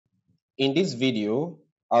In this video,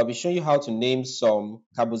 I'll be showing you how to name some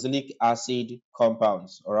carboxylic acid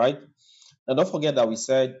compounds. All right. Now, don't forget that we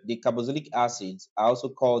said the carboxylic acids are also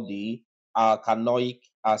called the alkanoic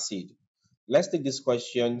acid. Let's take these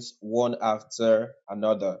questions one after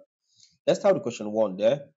another. Let's start with question one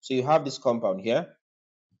there. So you have this compound here.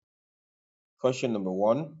 Question number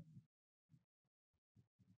one.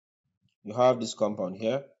 You have this compound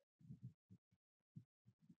here.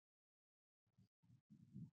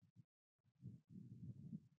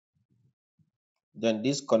 Then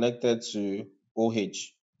this connected to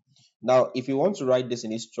OH. Now, if you want to write this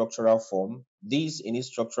in its structural form, this in its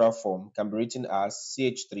structural form can be written as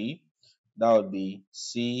CH3. That would be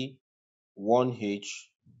C1H,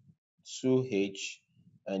 2H,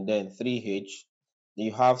 and then 3H. Then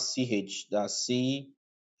you have CH, that's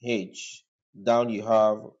CH. Down you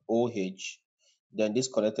have OH. Then this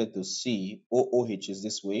connected to C, OOH is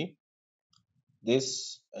this way,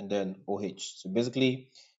 this, and then OH. So basically,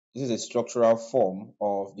 this is a structural form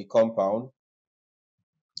of the compound.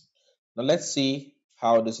 Now let's see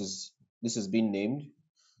how this is being named.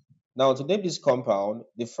 Now to name this compound,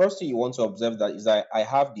 the first thing you want to observe that is that I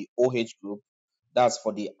have the OH group, that's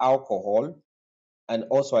for the alcohol, and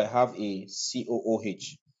also I have a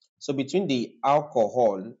COOH. So between the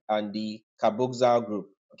alcohol and the carboxyl group,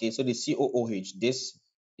 okay, so the COOH, this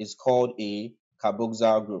is called a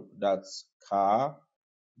carboxyl group. That's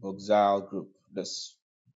carboxyl group. This.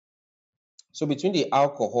 So between the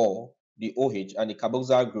alcohol, the OH, and the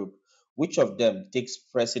carboxyl group, which of them takes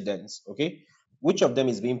precedence? Okay, which of them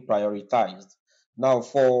is being prioritized? Now,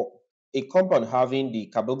 for a compound having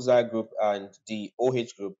the carboxyl group and the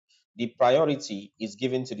OH group, the priority is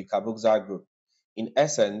given to the carboxyl group. In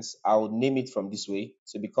essence, I would name it from this way.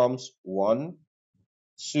 So it becomes 1,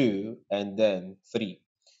 2, and then 3.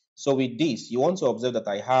 So with this, you want to observe that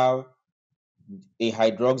I have a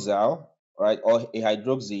hydroxyl, right, or a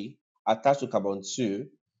hydroxy attached to carbon 2,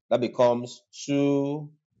 that becomes 2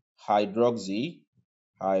 hydroxy,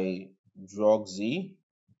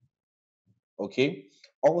 okay.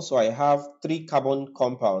 Also, I have 3 carbon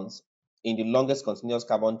compounds in the longest continuous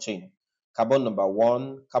carbon chain, carbon number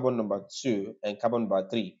 1, carbon number 2, and carbon number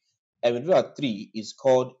 3. And we know that 3 is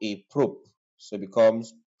called a prop, so it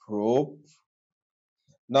becomes prop.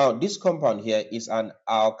 Now, this compound here is an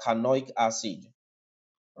alkanoic acid,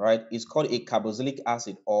 right? It's called a carboxylic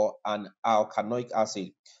acid or an alkanoic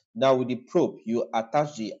acid. Now with the prop, you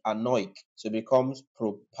attach the anoic, so it becomes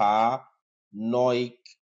propanoic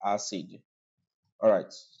acid. All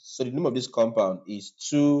right. So the name of this compound is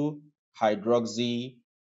 2-hydroxy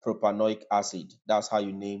propanoic acid. That's how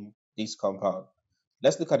you name this compound.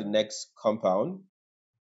 Let's look at the next compound.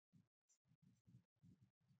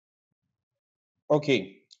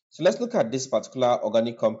 Okay, so let's look at this particular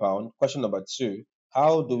organic compound. Question number 2.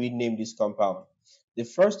 How do we name this compound? The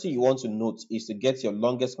first thing you want to note is to get your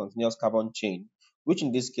longest continuous carbon chain, which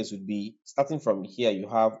in this case would be starting from here. You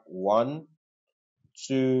have 1,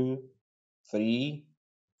 2, 3,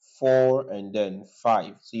 4, and then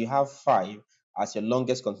 5. So you have 5 as your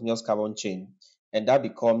longest continuous carbon chain, and that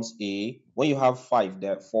becomes a, when you have 5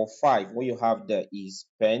 there, for 5, what you have there is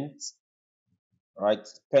pent, right?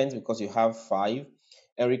 Pent because you have 5.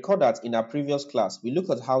 And recall that in our previous class, we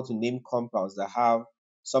looked at how to name compounds that have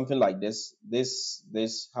something like this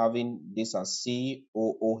having this as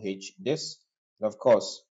COOH, this, and of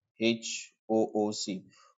course, HOOC. We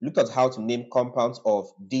looked at how to name compounds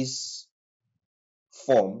of this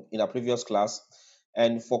form in our previous class.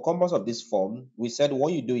 And for compounds of this form, we said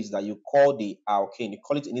what you do is that you call the alkane, you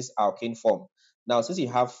call it in its alkane form. Now, since you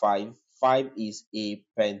have 5, 5 is a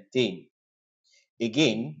pentane.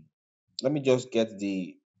 Again, let me just get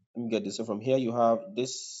the, let me get this. So from here you have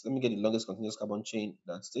this, let me get the longest continuous carbon chain.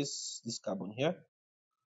 That's this carbon here.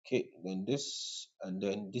 Okay, then this, and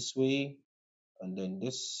then this way, and then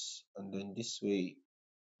this, and then this way,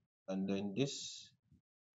 and then this.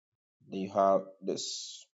 Then you have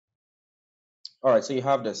this. All right, so you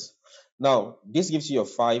have this. Now, this gives you your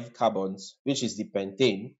 5 carbons, which is the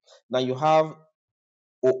pentane. Now you have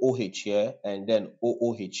OOH here and then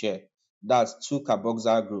OOH here. That's 2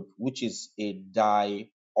 carboxyl group, which is a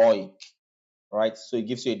dioic, right? So it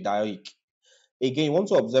gives you a dioic. Again, you want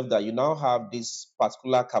to observe that you now have this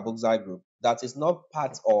particular carboxyl group that is not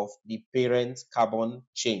part of the parent carbon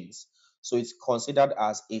chains. So it's considered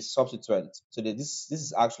as a substituent. So this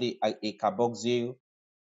is actually a carboxyl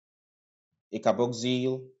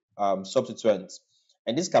substituent.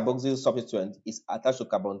 And this carboxyl substituent is attached to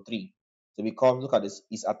carbon 3. So become, look at this,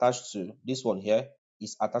 is attached to this one here,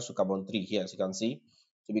 is attached to carbon 3 here, as you can see.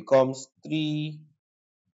 So it becomes 3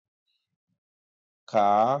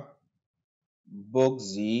 carboxy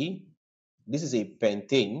This is a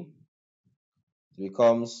pentane. It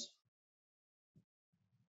becomes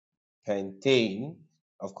pentane.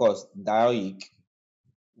 Of course, dioic,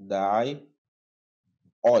 and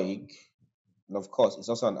of course, it's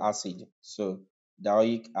also an acid. So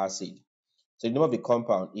dioic acid. So the name of the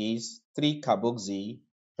compound is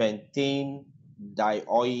 3-carboxy-pentane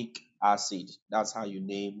dioic acid. That's how you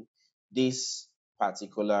name this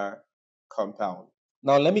particular compound.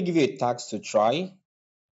 Now let me give you a task to try.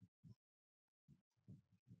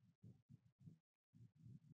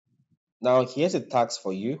 Now here's a task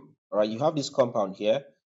for you. All right, you have this compound here.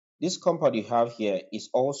 This compound you have here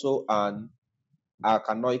is also an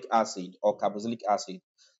alkanoic acid or carboxylic acid.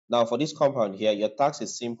 Now for this compound here, your task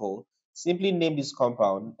is simple. Simply name this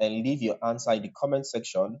compound and leave your answer in the comment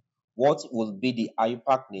section. What will be the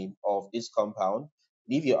IUPAC name of this compound?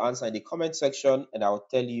 Leave your answer in the comment section and I'll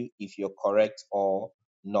tell you if you're correct or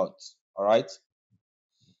not. All right.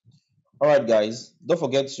 All right, guys, don't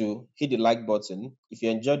forget to hit the like button. If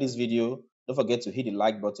you enjoyed this video, don't forget to hit the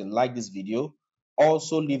like button, like this video.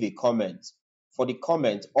 Also leave a comment. For the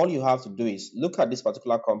comment, all you have to do is look at this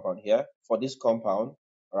particular compound here. For this compound,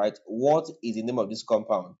 all right, what is the name of this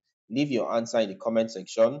compound? Leave your answer in the comment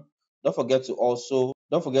section. Don't forget to also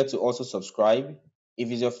subscribe.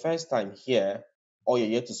 If it's your first time here or you're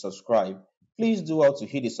yet to subscribe, please do well to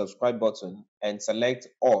hit the subscribe button and select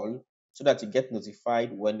all so that you get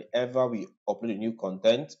notified whenever we upload a new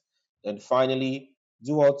content. And finally,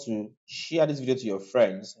 do well to share this video to your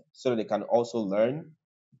friends so that they can also learn.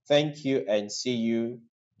 Thank you and see you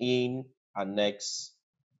in our next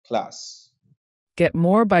class. Get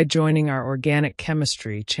more by joining our Organic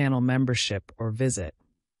Chemistry channel membership or visit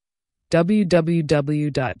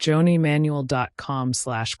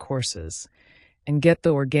www.jonimanual.com/courses and get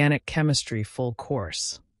the Organic Chemistry full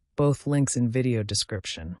course, both links in video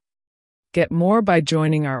description. Get more by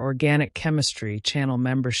joining our Organic Chemistry channel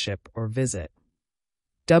membership or visit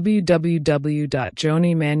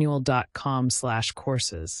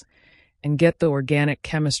www.jonimanual.com/courses and get the Organic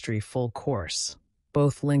Chemistry full course,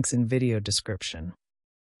 both links in video description.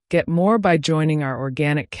 Get more by joining our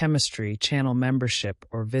Organic Chemistry channel membership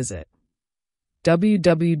or visit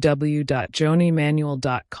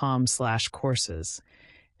www.jonimanual.com/courses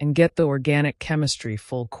and get the Organic Chemistry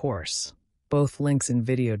full course, both links in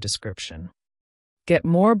video description. Get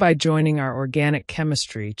more by joining our Organic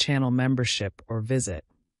Chemistry channel membership or visit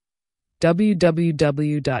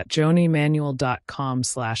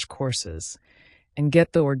www.jonimanual.com/courses and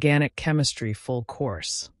get the Organic Chemistry full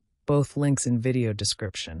course, both links in video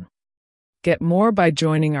description. Get more by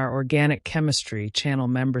joining our Organic Chemistry channel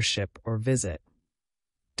membership or visit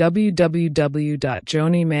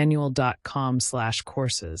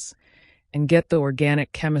www.jonimanual.com/courses and get the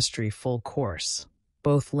Organic Chemistry full course,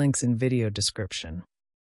 both links in video description.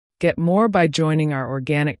 Get more by joining our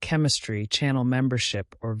Organic Chemistry channel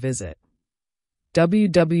membership or visit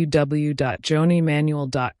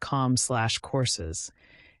www.jonimanual.com/courses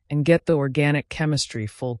and get the Organic Chemistry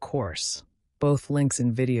full course, both links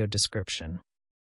in video description.